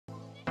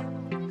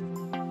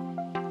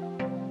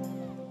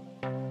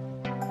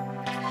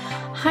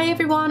Hi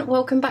everyone,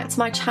 welcome back to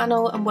my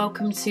channel and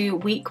welcome to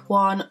week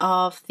 1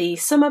 of the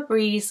Summer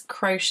Breeze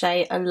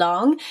Crochet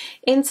Along.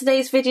 In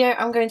today's video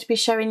I'm going to be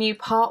showing you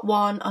part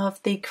 1 of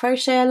the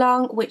crochet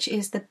along, which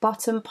is the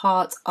bottom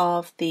part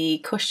of the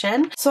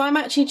cushion. So I'm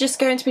actually just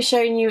going to be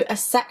showing you a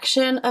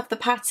section of the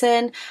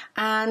pattern,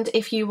 and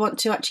if you want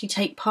to actually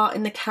take part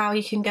in the cowl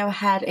you can go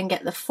ahead and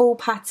get the full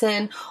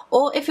pattern,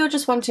 or if you're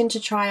just wanting to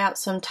try out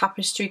some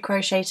tapestry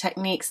crochet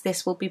techniques,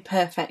 this will be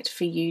perfect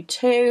for you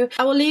too.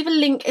 I will leave a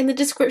link in the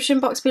description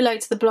box below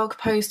to the blog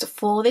post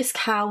for this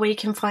cowl where you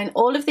can find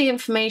all of the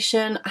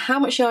information, how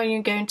much yarn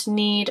you're going to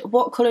need,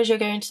 what colours you're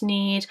going to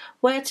need,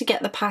 where to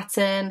get the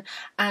pattern,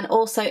 and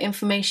also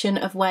information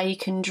of where you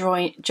can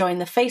join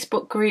the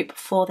Facebook group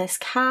for this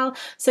cowl.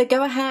 So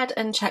go ahead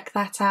and check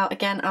that out.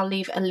 Again, I'll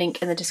leave a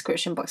link in the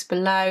description box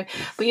below.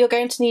 But you're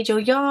going to need your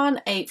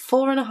yarn, a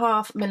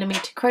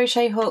 4.5mm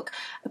crochet hook,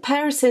 a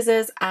pair of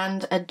scissors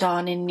and a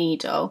darning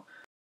needle.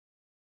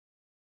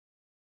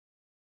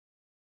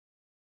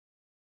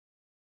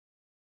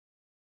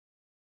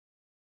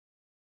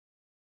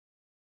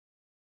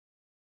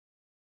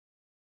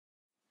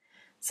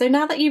 So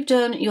now that you've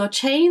done your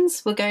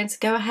chains, we're going to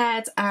go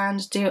ahead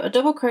and do a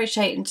double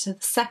crochet into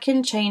the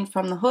second chain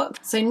from the hook.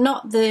 So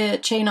not the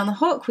chain on the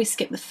hook, we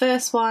skip the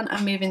first one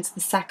and move into the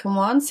second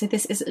one. So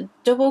this is a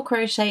double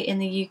crochet in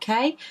the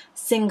UK,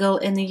 single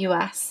in the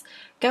US.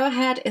 Go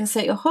ahead,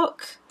 insert your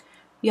hook,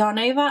 yarn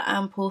over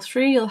and pull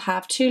through. You'll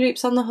have 2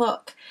 loops on the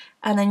hook,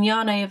 and then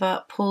yarn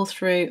over, pull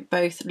through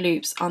both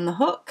loops on the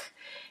hook,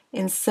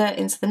 insert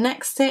into the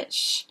next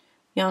stitch,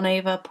 yarn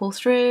over, pull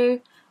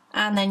through,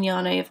 and then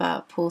yarn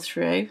over, pull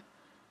through,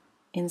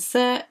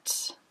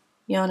 insert,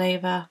 yarn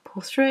over,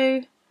 pull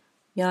through,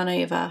 yarn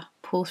over,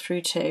 pull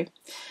through 2.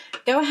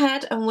 Go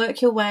ahead and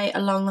work your way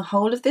along the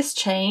whole of this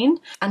chain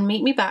and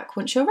meet me back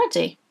once you're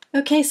ready.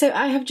 Okay, so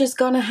I have just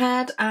gone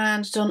ahead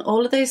and done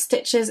all of those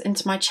stitches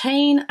into my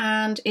chain,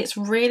 and it's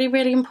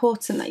really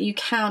important that you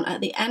count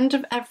at the end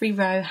of every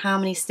row how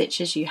many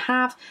stitches you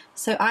have.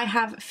 So I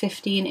have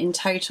 15 in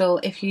total.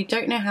 If you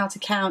don't know how to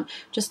count,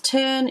 just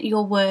turn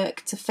your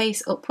work to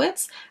face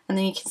upwards and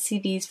then you can see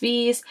these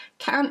V's.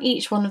 Count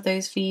each one of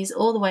those V's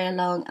all the way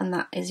along, and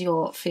that is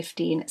your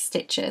 15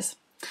 stitches.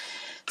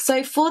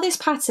 So for this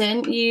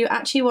pattern you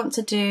actually want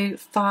to do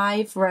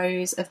 5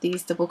 rows of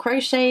these double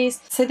crochets.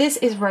 So this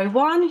is row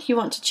 1, you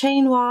want to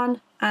chain 1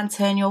 and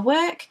turn your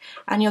work,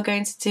 and you're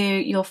going to do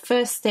your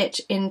first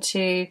stitch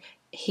into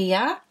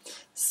here.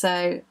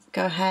 So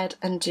go ahead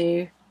and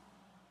do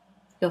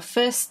your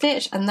first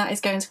stitch, and that is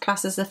going to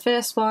class as the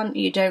first one.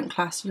 You don't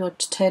class your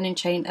turning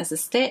chain as a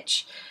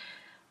stitch.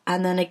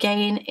 And then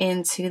again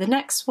into the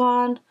next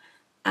one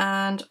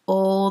and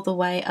all the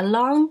way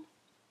along.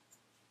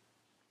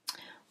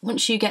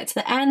 Once you get to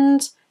the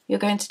end, you're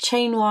going to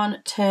chain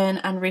 1, turn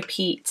and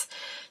repeat.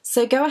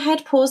 So go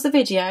ahead, pause the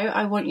video.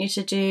 I want you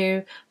to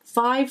do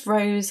 5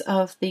 rows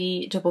of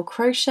the double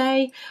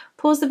crochet.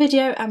 Pause the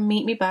video and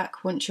meet me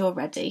back once you're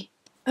ready.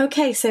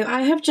 Okay, so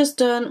I have just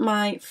done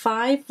my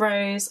 5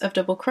 rows of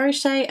double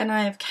crochet, and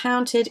I have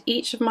counted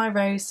each of my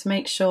rows to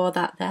make sure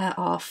that there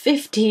are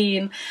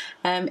 15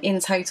 in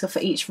total for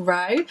each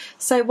row.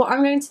 So what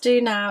I'm going to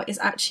do now is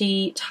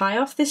actually tie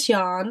off this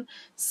yarn.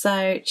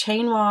 So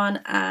chain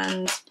 1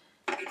 and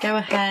go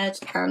ahead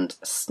and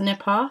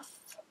snip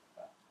off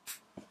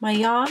my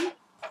yarn,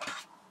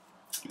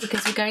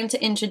 because we're going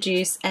to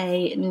introduce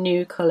a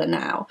new colour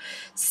now.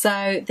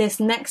 So this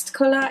next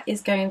colour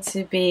is going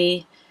to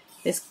be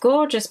this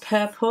gorgeous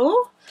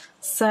purple.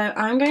 So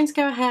I'm going to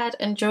go ahead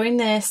and join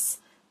this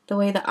the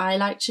way that I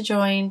like to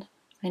join.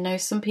 I know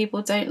some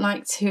people don't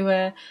like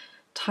to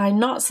tie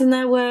knots in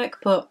their work,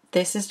 but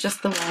this is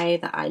just the way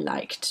that I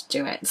like to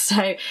do it.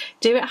 So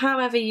do it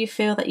however you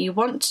feel that you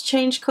want to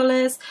change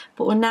colours,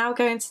 but we're now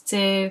going to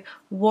do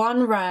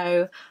 1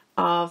 row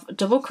of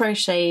double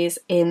crochets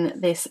in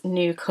this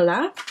new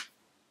colour.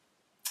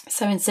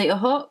 So insert your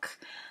hook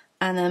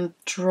and then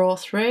draw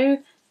through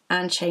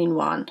and chain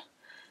 1.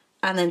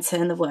 And then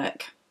turn the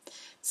work.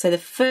 So the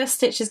first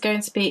stitch is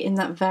going to be in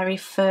that very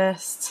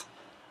first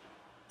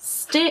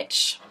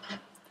stitch,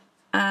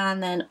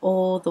 and then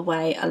all the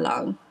way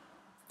along.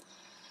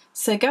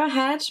 So go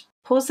ahead,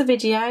 pause the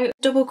video,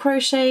 double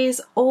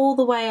crochets all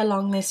the way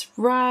along this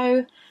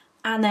row,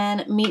 and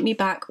then meet me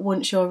back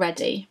once you're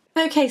ready.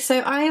 Okay,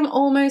 so I am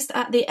almost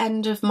at the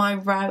end of my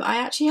row. I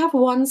actually have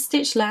 1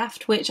 stitch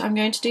left, which I'm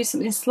going to do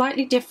something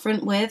slightly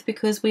different with,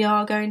 because we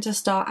are going to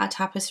start our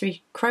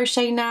tapestry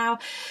crochet now.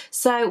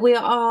 So we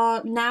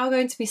are now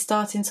going to be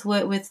starting to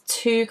work with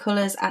 2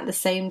 colours at the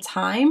same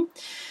time.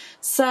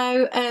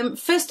 So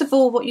first of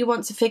all, what you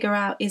want to figure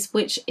out is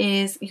which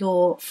is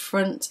your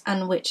front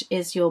and which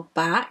is your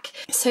back.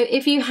 So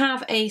if you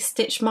have a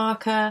stitch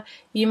marker,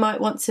 you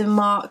might want to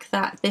mark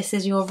that this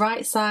is your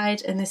right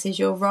side and this is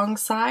your wrong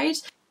side.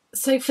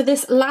 So for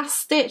this last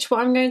stitch, what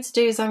I'm going to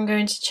do is I'm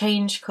going to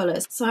change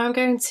colours. So I'm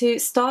going to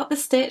start the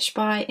stitch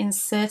by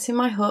inserting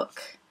my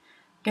hook,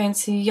 going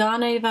to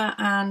yarn over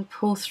and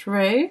pull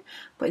through,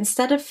 but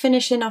instead of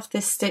finishing off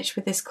this stitch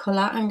with this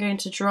colour, I'm going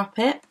to drop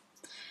it,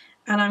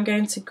 and I'm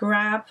going to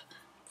grab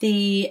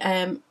the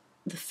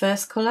the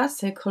first colour,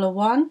 so colour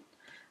 1,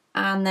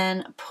 and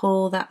then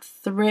pull that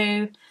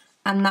through,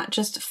 and that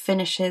just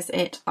finishes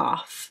it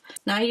off.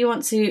 Now you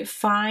want to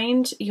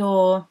find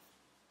your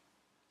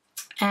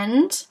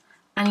end,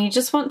 and you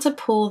just want to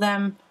pull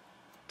them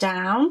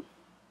down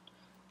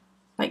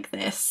like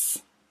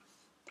this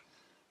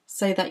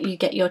so that you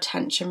get your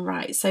tension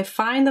right. So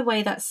find the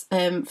way that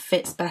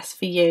fits best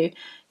for you.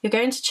 You're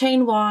going to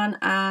chain 1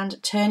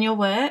 and turn your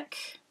work,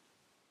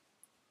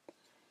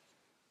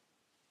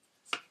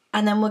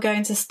 and then we're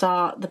going to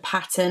start the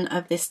pattern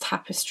of this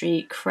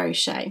tapestry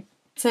crochet.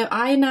 So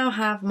I now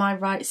have my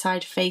right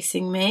side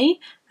facing me,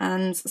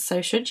 and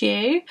so should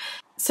you.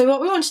 So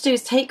what we want to do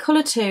is take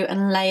colour 2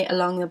 and lay it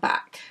along the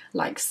back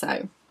like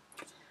so,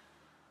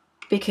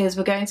 because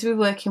we're going to be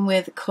working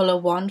with colour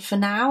 1 for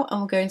now,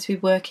 and we're going to be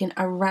working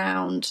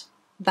around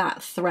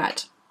that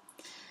thread.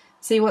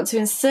 So you want to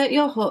insert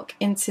your hook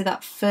into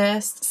that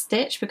first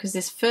stitch, because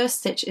this first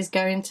stitch is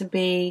going to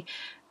be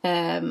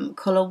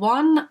colour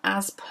 1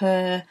 as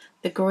per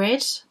the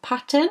grid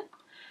pattern,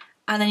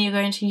 and then you're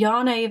going to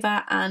yarn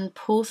over and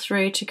pull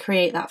through to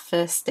create that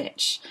first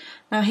stitch.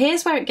 Now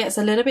here's where it gets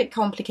a little bit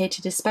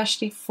complicated,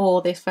 especially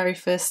for this very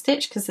first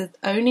stitch, because there's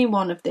only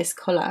one of this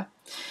colour.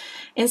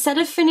 Instead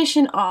of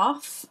finishing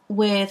off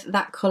with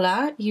that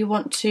colour, you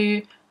want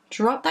to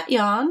drop that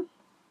yarn,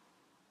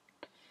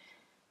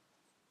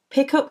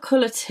 pick up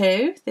colour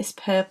 2, this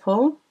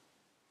purple,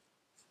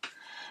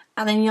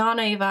 and then yarn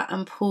over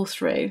and pull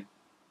through.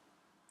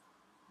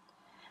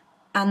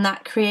 And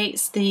that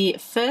creates the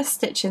first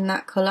stitch in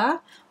that colour,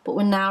 but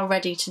we're now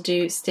ready to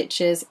do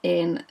stitches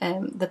in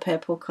the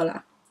purple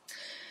colour.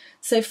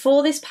 So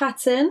for this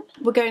pattern,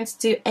 we're going to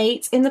do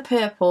 8 in the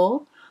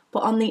purple,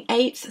 but on the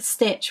 8th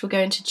stitch we're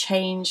going to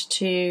change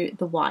to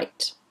the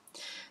white.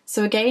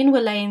 So again,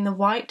 we're laying the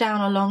white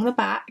down along the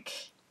back,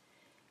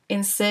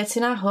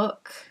 inserting our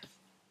hook,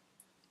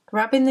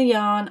 grabbing the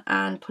yarn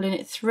and pulling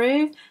it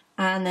through,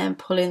 and then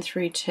pulling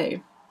through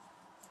 2.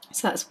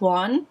 So that's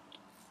 1,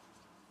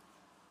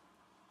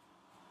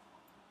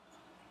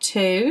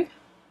 2,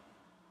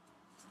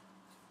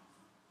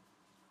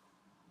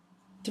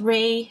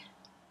 3,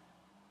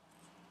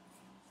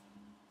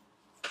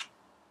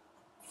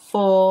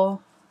 4,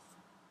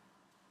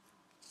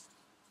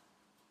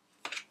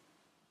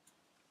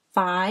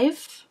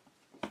 5.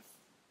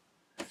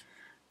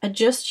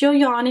 Adjust your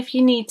yarn if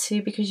you need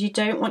to, because you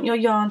don't want your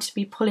yarn to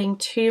be pulling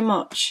too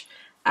much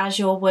as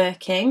you're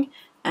working,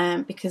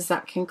 because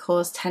that can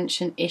cause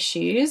tension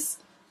issues.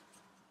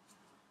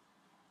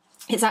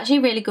 It's actually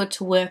really good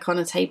to work on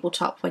a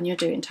tabletop when you're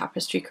doing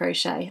tapestry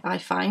crochet, I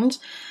find.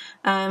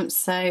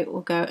 So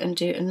we'll go and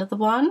do another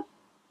one.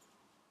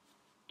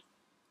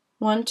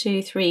 1,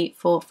 2, 3,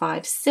 4,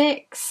 5,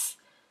 6,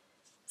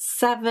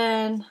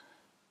 7.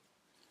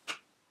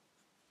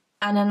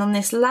 And then on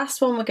this last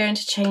one we're going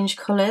to change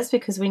colours,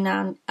 because we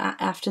now,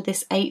 after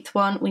this 8th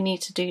one, we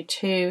need to do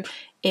 2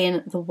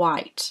 in the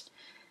white.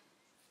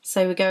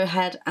 So we go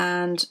ahead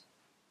and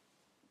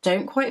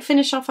don't quite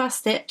finish off our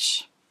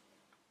stitch,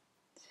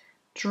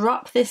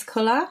 drop this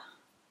colour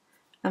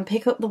and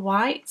pick up the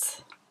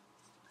white,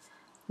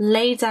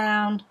 lay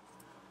down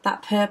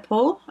that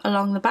purple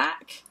along the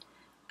back,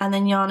 and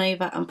then yarn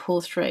over and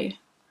pull through.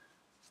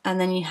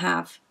 And then you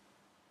have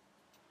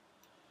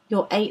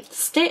your 8th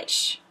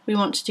stitch. We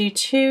want to do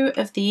 2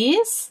 of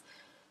these.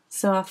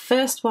 So our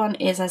first one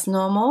is as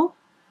normal,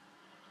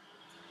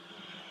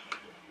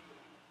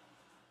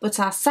 but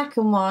our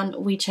second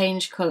one we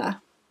change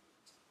colour.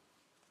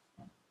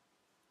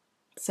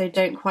 So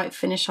don't quite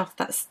finish off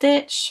that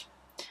stitch.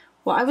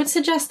 What I would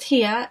suggest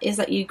here is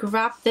that you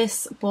grab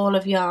this ball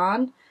of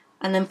yarn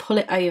and then pull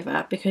it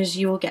over, because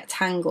you will get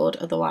tangled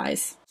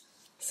otherwise.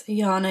 So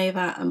yarn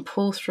over and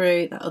pull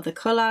through that other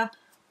colour,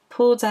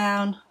 pull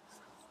down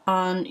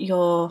on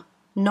your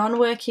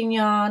non-working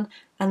yarn,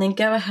 and then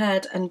go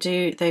ahead and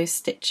do those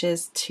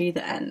stitches to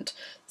the end.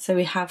 So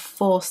we have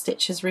 4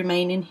 stitches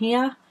remaining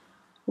here.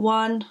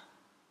 1,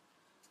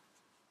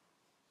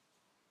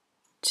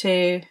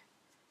 2,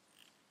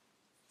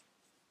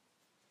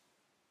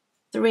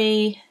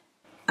 3,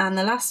 and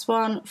the last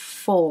one,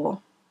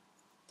 4.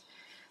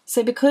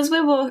 So because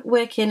we're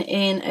working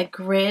in a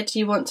grid,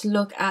 you want to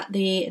look at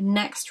the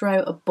next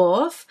row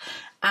above,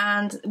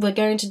 and we're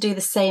going to do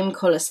the same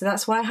colour. So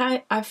that's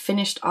why I've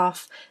finished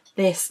off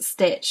this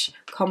stitch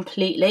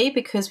completely,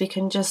 because we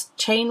can just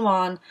chain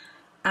 1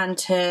 and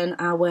turn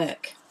our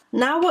work.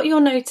 Now what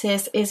you'll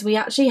notice is we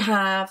actually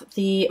have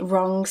the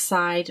wrong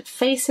side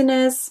facing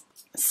us.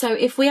 So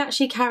if we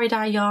actually carried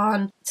our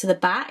yarn to the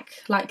back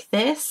like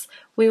this,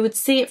 we would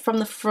see it from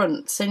the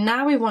front. So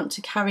now we want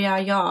to carry our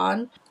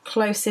yarn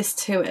closest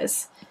to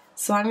us.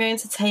 So I'm going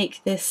to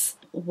take this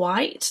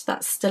white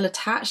that's still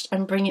attached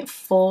and bring it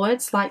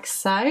forwards like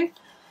so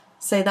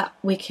that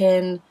we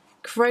can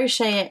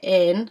crochet it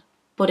in,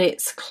 but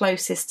it's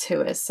closest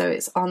to us, so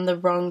it's on the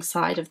wrong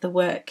side of the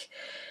work.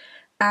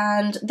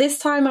 And this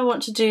time I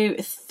want to do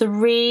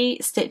 3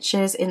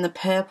 stitches in the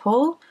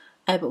purple,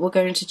 but we're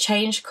going to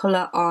change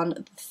colour on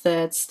the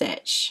 3rd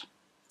stitch.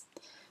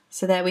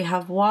 So there we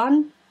have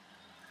 1,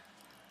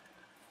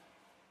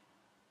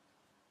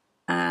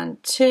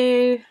 and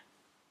 2,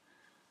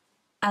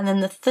 and then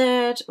the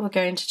third we're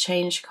going to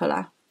change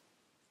colour.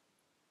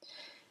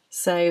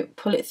 So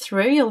pull it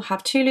through, you'll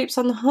have 2 loops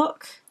on the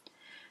hook,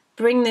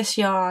 bring this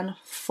yarn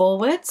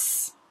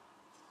forwards,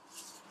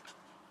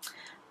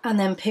 and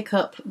then pick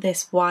up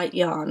this white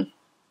yarn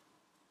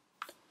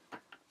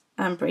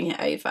and bring it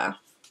over.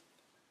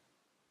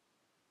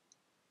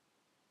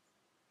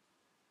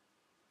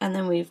 And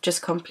then we've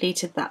just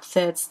completed that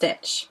third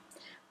stitch.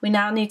 We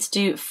now need to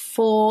do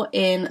 4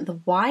 in the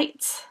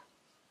white.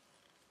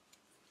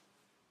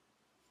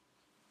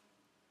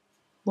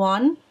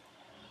 1,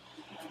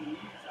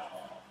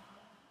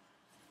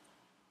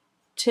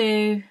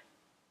 2,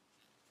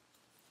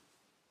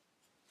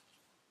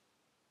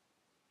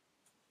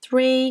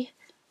 3,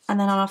 and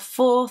then on our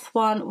 4th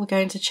one we're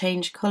going to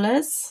change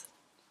colours.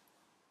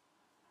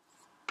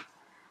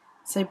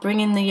 So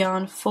bringing the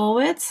yarn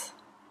forward,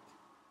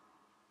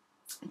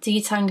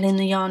 detangling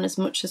the yarn as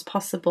much as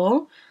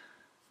possible.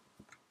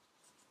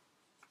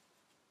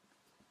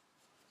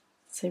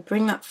 So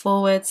bring that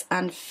forwards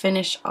and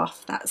finish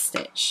off that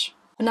stitch.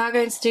 We're now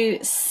going to do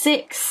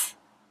 6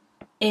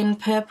 in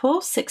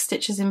purple, 6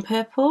 stitches in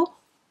purple.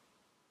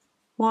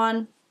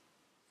 1,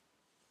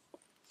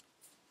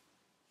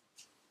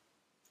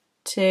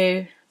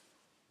 2,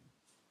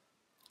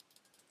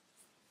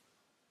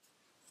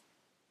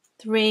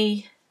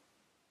 3,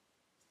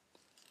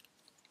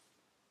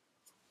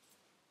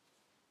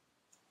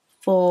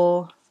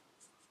 4,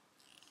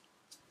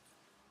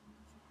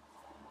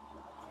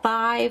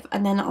 5,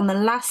 and then on the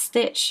last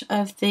stitch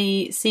of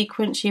the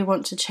sequence you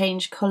want to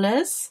change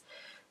colours.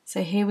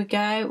 So here we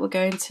go, we're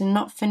going to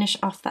not finish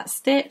off that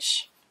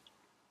stitch,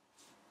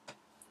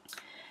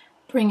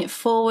 bring it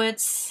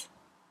forwards,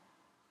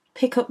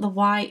 pick up the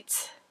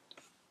white,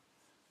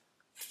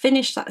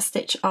 finish that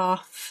stitch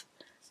off,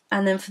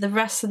 and then for the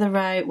rest of the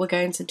row we're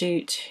going to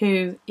do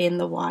 2 in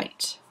the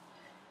white.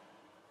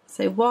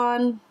 So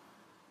 1,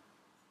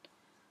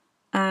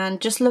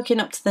 and just looking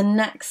up to the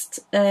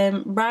next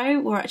row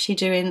we're actually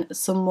doing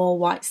some more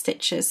white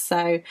stitches,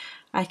 so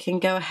I can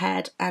go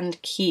ahead and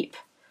keep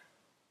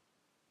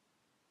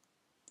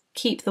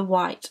the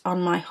white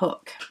on my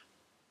hook.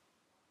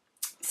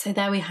 So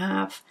there we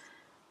have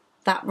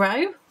that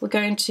row. We're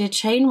going to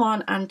chain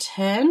 1 and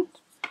turn.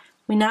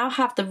 We now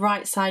have the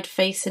right side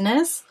facing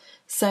us,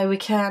 so we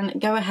can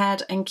go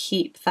ahead and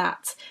keep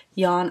that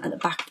yarn at the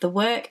back of the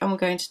work, and we're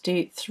going to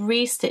do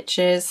 3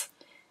 stitches.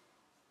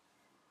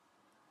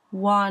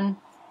 1,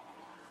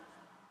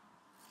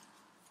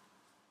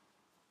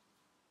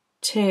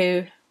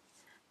 2,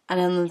 and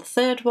then the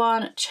third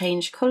one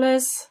change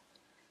colours.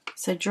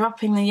 So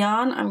dropping the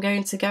yarn, I'm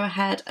going to go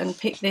ahead and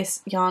pick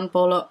this yarn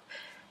ball up,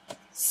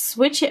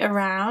 switch it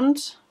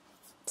around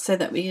so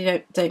that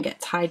we don't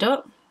get tied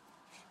up,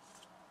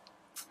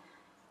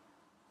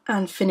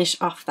 and finish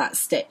off that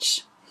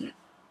stitch.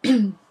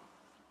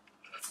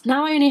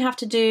 Now I only have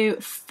to do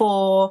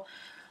 4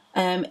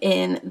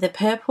 in the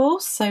purple,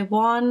 so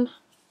 1,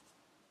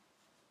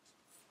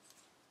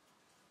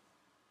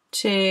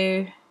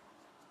 2,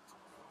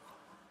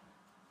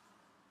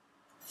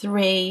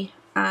 3,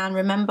 and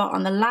remember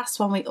on the last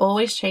one we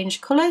always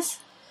change colours.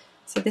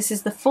 So this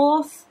is the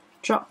 4th,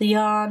 drop the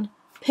yarn,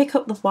 pick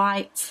up the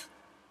white,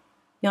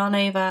 yarn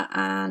over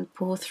and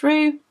pull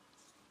through,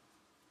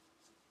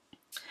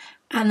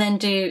 and then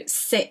do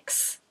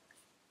 6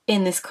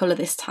 in this colour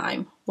this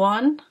time.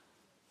 1,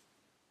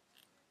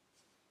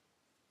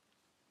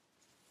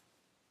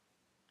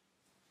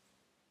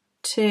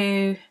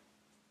 2,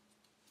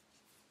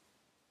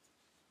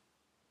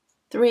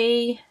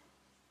 3,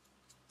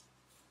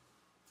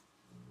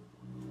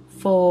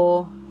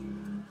 4,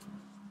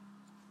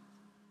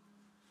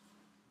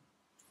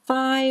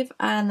 5,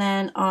 and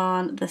then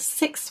on the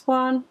 6th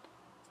one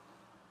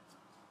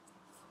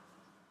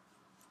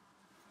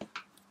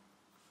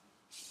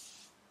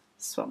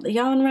swap the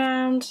yarn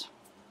round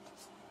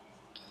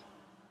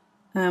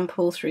and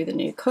pull through the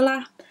new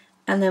colour,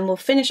 and then we'll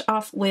finish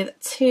off with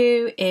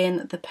 2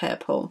 in the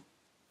purple.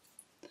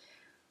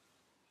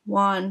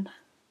 1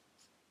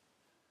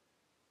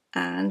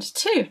 and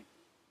 2.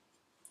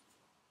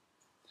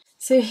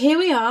 So here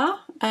we are.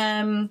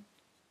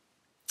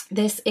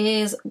 This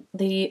is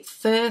the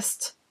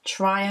first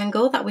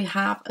triangle that we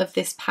have of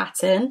this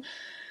pattern.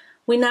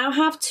 We now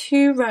have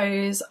 2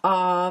 rows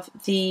of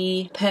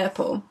the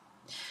purple.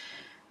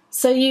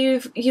 So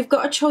you've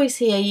got a choice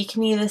here. You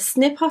can either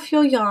snip off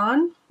your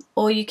yarn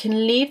or you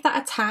can leave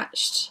that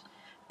attached,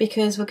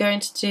 because we're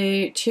going to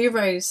do 2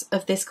 rows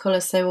of this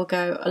colour, so we'll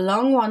go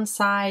along one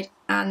side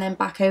and then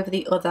back over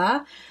the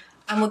other,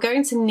 and we're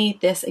going to need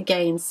this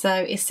again. So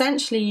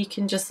essentially you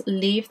can just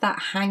leave that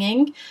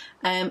hanging,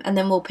 and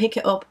then we'll pick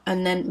it up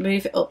and then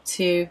move it up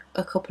to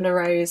a couple of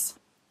rows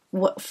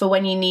for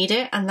when you need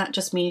it, and that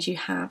just means you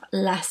have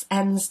less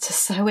ends to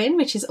sew in,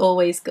 which is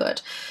always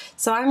good.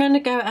 So I'm going to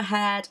go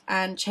ahead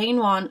and chain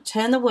 1,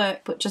 turn the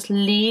work, but just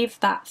leave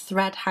that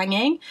thread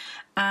hanging,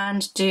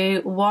 and do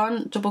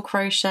 1 double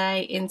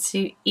crochet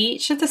into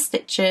each of the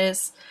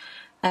stitches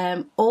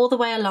all the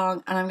way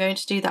along, and I'm going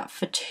to do that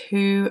for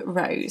 2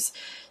 rows.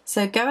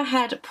 So go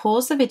ahead,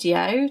 pause the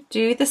video,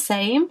 do the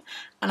same,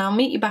 and I'll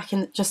meet you back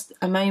in just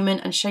a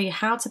moment and show you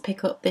how to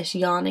pick up this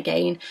yarn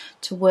again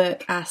to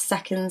work our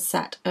second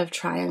set of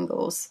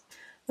triangles.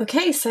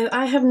 Okay, so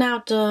I have now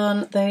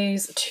done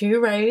those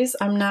 2 rows.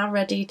 I'm now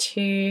ready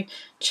to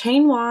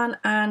chain 1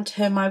 and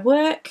turn my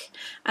work,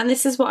 and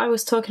this is what I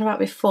was talking about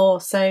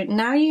before. So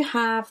now you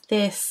have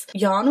this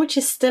yarn which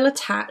is still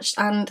attached,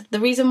 and the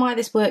reason why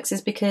this works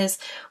is because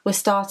we're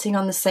starting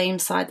on the same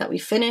side that we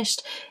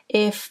finished.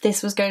 If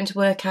this was going to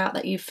work out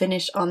that you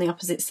finish on the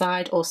opposite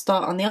side or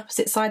start on the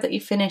opposite side that you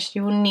finished,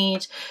 you will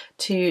need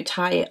to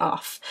tie it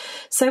off.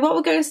 So what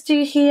we're going to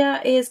do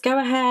here is go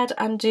ahead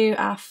and do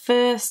our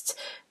first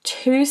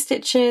 2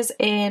 stitches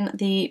in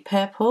the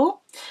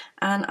purple,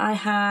 and I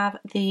have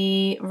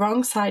the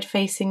wrong side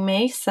facing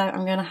me, so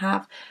I'm going to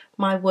have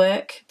my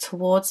work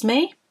towards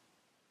me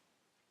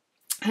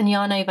and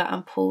yarn over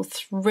and pull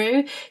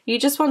through. You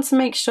just want to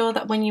make sure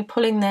that when you're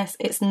pulling this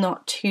it's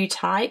not too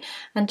tight,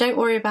 and don't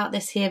worry about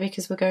this here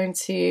because we're going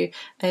to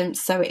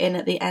sew it in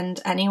at the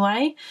end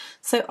anyway.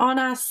 So on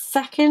our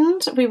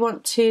second we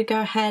want to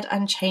go ahead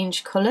and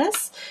change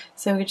colours,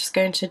 so we're just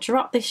going to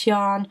drop this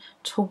yarn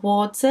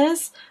towards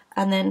us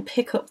and then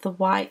pick up the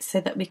white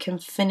so that we can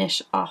finish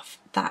off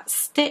that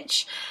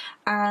stitch.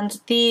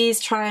 And these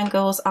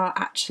triangles are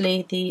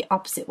actually the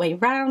opposite way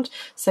round,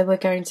 so we're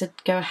going to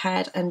go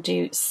ahead and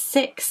do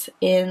 6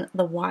 in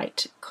the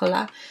white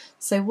colour.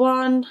 So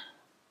 1,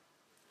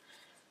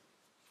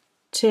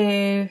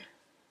 2,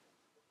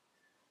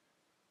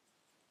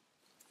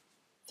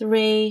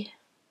 3,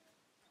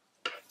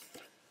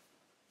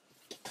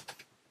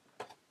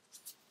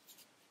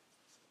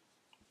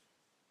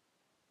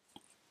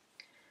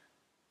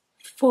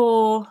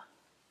 4,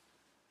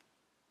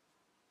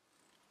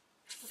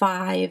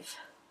 5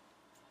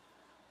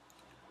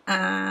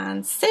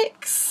 and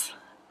 6,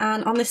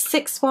 and on this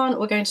 6th one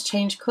we're going to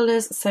change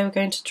colours, so we're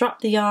going to drop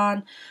the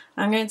yarn.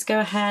 I'm going to go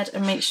ahead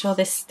and make sure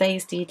this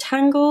stays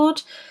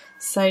detangled,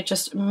 so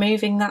just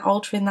moving that,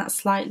 altering that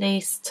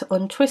slightly to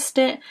untwist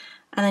it,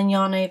 and then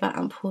yarn over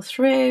and pull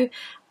through.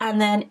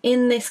 And then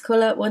in this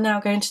colour we're now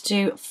going to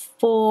do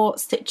 4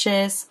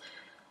 stitches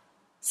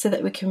so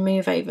that we can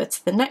move over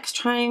to the next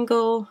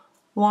triangle.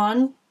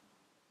 1,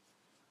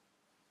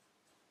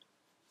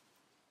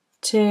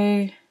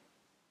 2,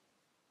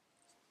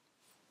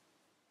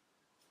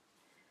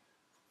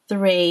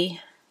 3,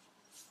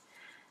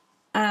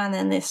 and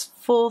then this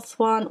 4th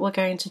one we're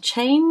going to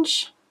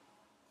change.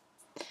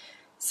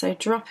 So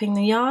dropping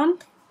the yarn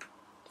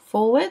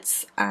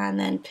forwards and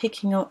then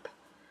picking up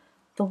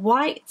the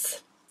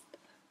white,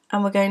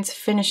 and we're going to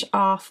finish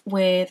off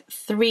with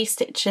 3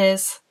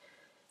 stitches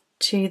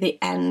to the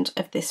end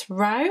of this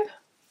row.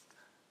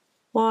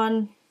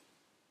 1,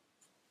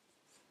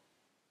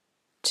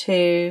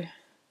 2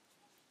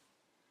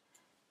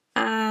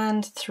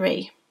 and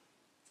 3.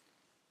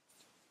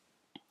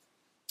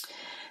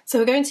 So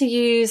we're going to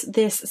use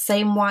this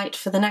same white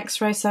for the next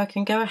row, so I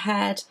can go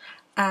ahead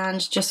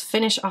and just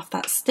finish off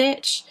that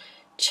stitch,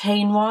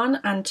 chain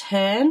 1 and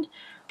turn.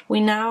 We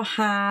now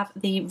have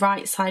the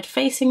right side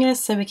facing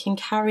us, so we can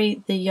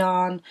carry the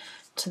yarn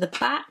to the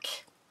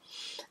back,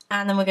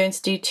 and then we're going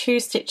to do 2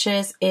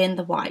 stitches in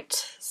the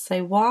white.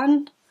 So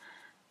 1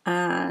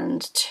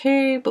 and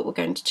 2, but we're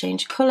going to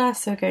change colour,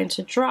 so we're going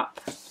to drop,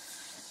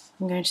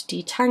 I'm going to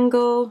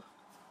detangle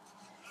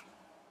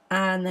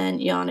and then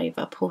yarn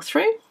over, pull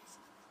through,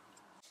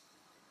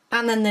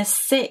 and then there's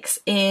 6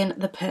 in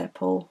the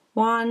purple.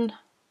 1,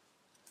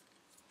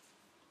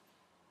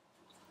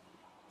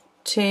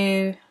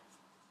 2,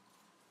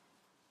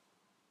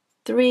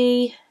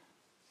 3,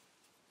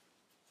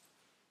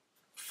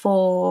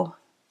 4,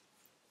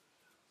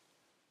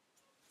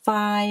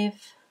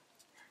 5,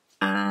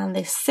 and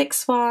this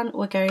 6th one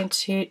we're going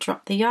to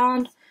drop the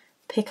yarn,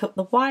 pick up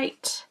the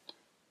white,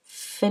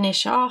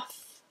 finish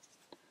off,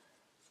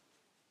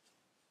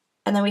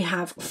 and then we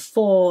have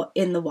 4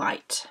 in the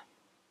white.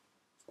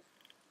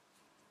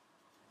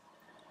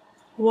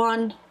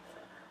 1,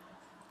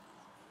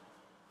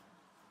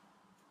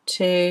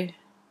 2,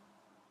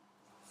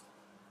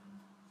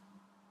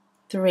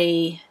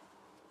 3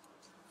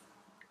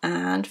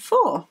 and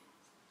 4.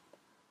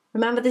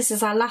 Remember, this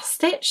is our last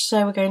stitch,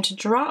 so we're going to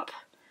drop.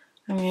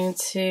 I'm going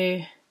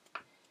to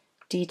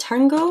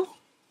detangle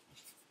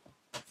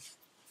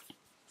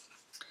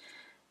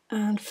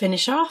and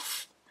finish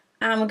off,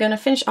 and we're going to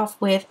finish off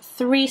with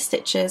 3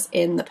 stitches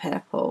in the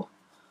purple.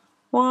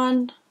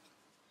 1,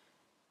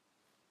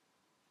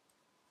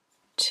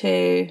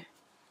 2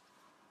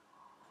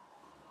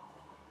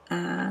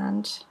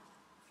 and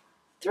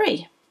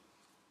 3.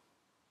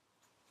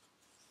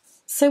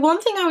 So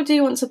one thing I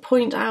do want to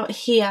point out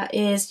here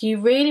is you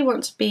really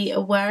want to be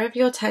aware of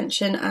your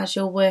tension as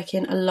you're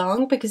working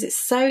along, because it's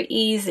so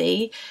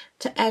easy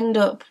to end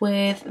up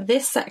with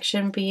this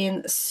section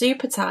being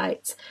super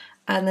tight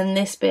and then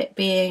this bit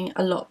being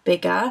a lot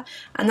bigger,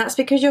 and that's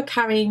because you're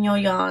carrying your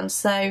yarn.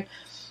 So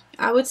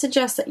I would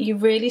suggest that you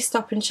really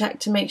stop and check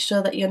to make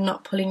sure that you're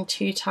not pulling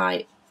too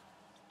tight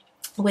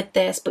with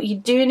this, but you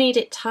do need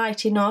it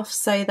tight enough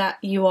so that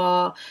you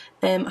are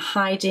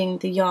hiding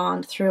the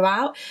yarn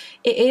throughout.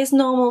 It is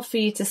normal for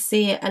you to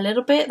see it a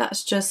little bit,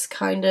 that's just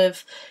kind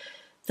of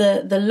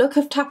the look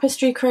of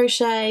tapestry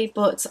crochet,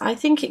 but I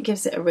think it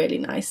gives it a really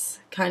nice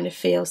kind of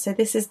feel. So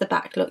this is the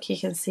back look, you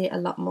can see it a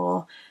lot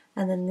more,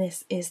 and then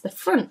this is the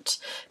front.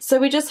 So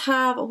we just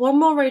have one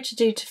more row to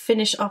do to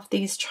finish off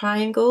these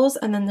triangles,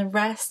 and then the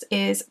rest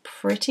is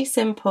pretty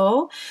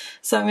simple.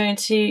 So I'm going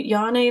to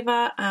yarn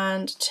over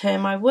and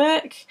turn my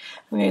work.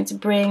 I'm going to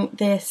bring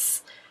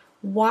this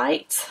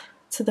white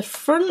to the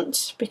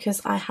front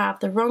because I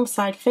have the wrong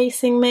side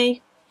facing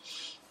me.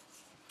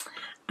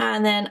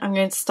 And then I'm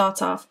going to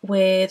start off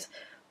with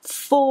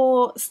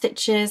 4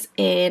 stitches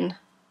in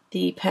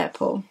the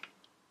purple.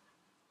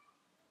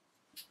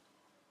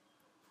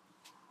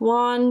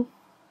 1,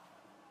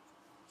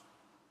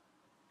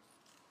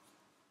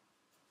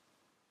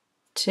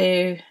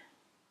 2,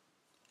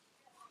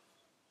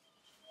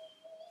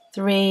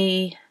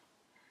 3,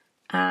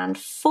 and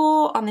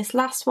 4. On this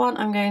last one,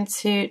 I'm going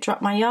to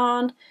drop my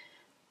yarn,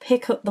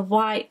 pick up the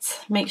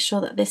white, make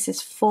sure that this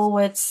is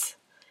forwards,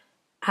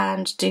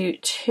 and do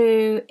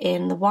 2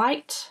 in the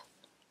white,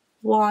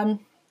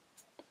 1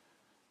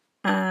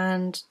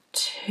 and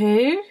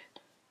 2,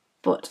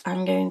 but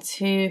I'm going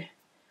to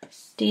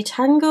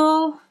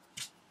detangle,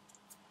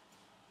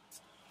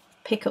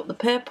 pick up the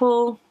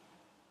purple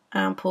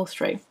and pull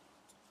through.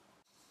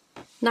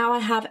 Now I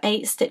have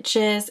 8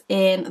 stitches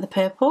in the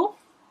purple,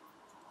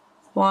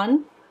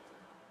 1,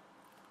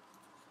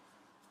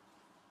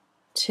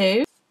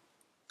 2,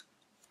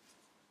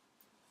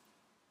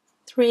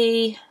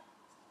 3,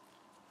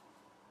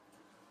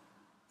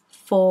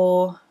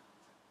 4,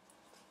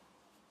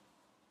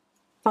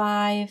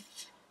 5,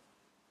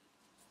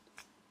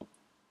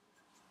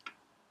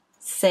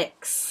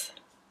 6,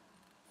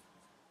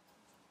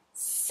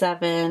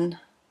 7,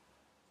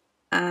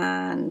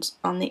 and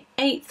on the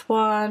 8th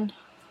one,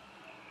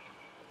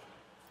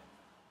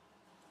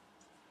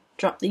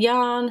 drop the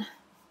yarn,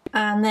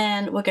 and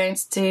then we're going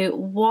to do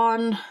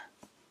 1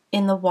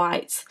 in the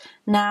white.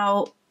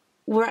 Now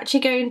we're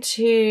actually going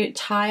to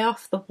tie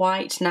off the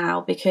white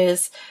now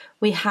because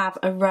we have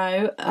a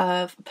row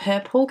of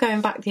purple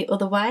going back the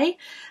other way,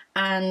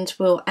 and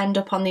we'll end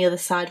up on the other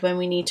side when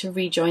we need to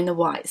rejoin the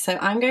white. So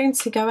I'm going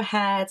to go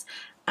ahead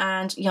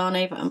and yarn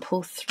over and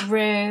pull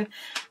through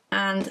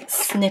and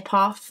snip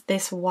off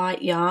this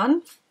white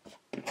yarn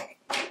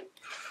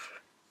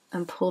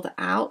and pull that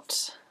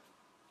out.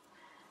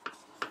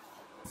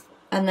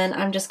 And then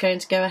I'm just going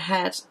to go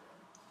ahead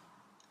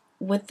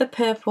with the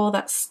purple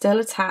that's still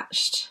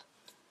attached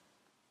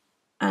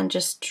and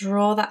just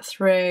draw that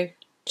through,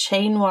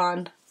 chain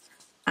 1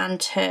 and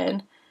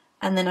turn,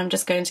 and then I'm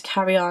just going to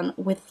carry on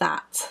with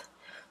that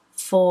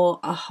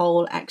for a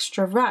whole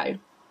extra row.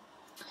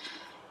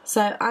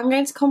 So I'm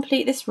going to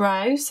complete this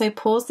row, so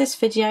pause this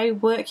video,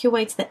 work your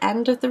way to the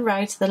end of the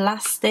row to the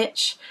last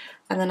stitch,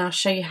 and then I'll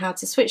show you how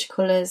to switch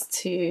colours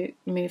to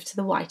move to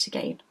the white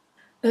again.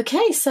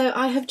 Okay, so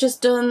I have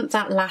just done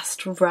that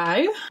last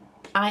row.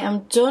 I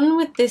am done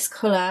with this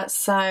colour,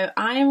 so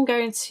I am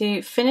going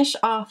to finish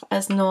off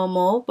as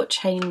normal but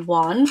chain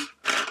 1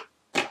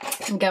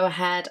 and go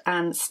ahead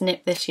and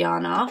snip this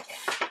yarn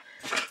off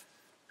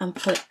and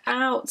pull it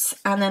out,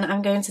 and then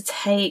I'm going to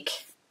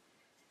take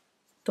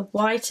the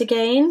white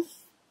again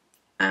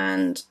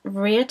and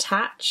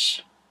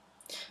reattach.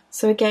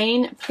 So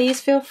again, please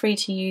feel free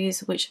to use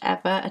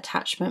whichever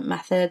attachment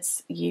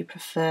methods you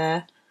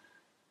prefer.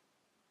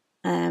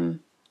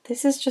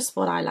 This is just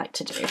what I like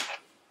to do.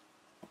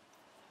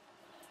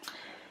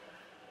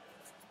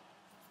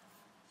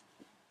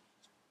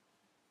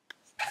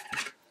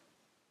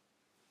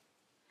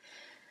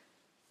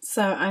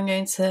 So I'm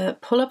going to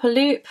pull up a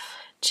loop,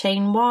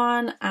 chain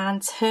 1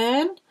 and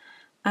turn,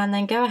 and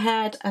then go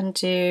ahead and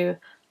do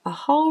a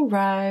whole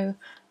row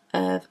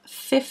of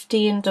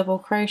 15 double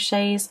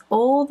crochets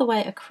all the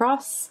way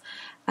across,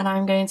 and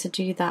I'm going to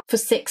do that for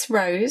 6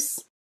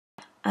 rows,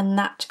 and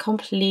that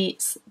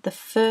completes the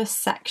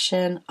first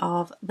section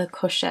of the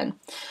cushion.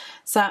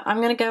 So I'm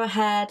going to go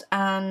ahead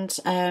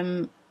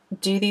and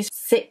do these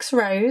 6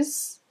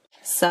 rows,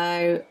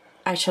 so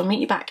I shall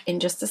meet you back in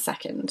just a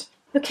second.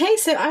 Okay,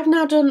 so I've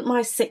now done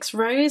my 6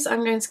 rows.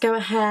 I'm going to go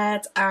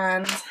ahead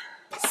and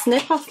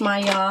snip off my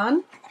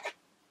yarn.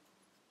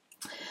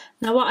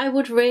 Now what I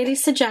would really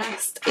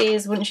suggest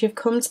is once you've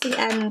come to the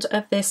end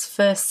of this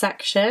first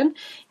section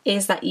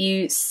is that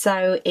you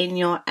sew in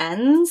your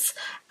ends,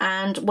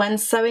 and when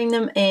sewing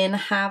them in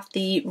have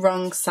the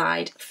wrong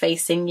side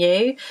facing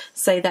you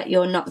so that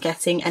you're not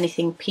getting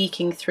anything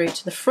peeking through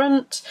to the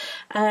front.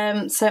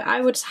 So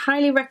I would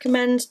highly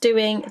recommend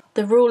doing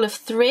the rule of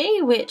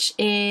 3, which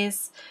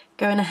is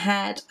going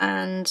ahead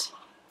and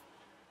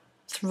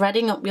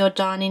threading up your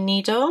darning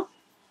needle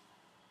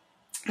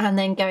and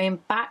then going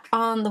back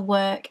on the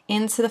work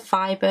into the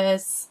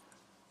fibres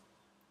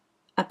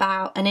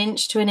about 1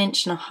 inch to 1.5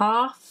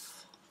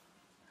 inches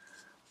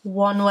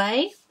one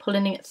way,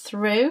 pulling it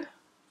through,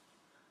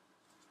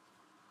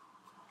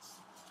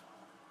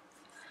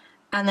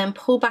 and then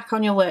pull back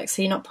on your work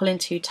so you're not pulling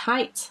too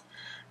tight,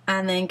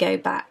 and then go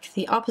back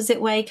the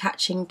opposite way,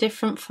 catching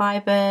different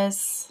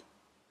fibres.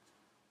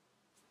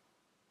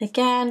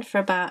 Again for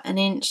about 1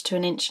 inch to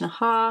 1.5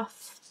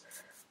 inches,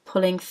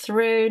 pulling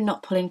through,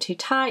 not pulling too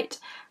tight,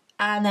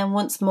 and then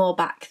once more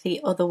back the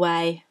other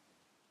way.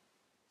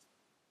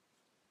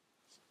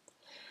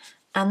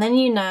 And then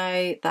you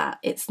know that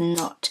it's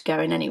not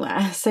going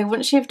anywhere. So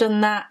once you've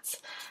done that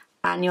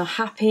and you're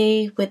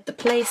happy with the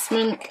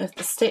placement of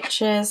the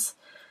stitches,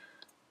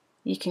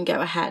 you can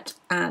go ahead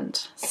and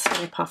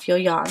snip off your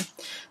yarn.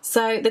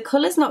 So the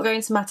colour's not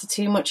going to matter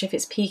too much if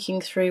it's peeking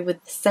through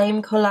with the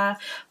same colour,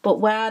 but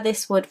where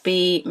this would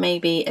be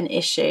maybe an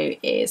issue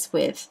is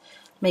with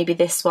maybe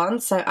this one.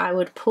 So I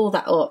would pull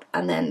that up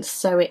and then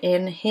sew it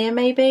in here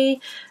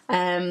maybe,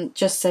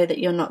 just so that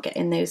you're not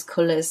getting those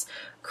colours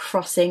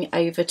crossing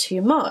over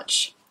too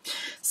much.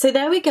 So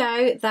there we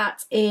go,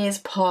 that is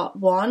part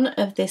 1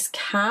 of this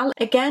cal.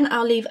 Again,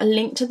 I'll leave a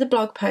link to the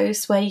blog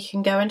post where you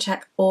can go and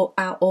check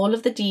out all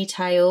of the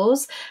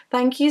details.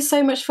 Thank you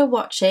so much for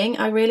watching.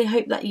 I really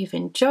hope that you've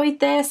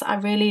enjoyed this. I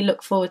really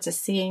look forward to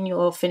seeing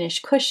your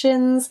finished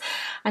cushions.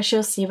 I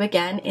shall see you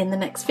again in the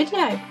next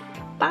video.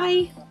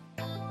 Bye!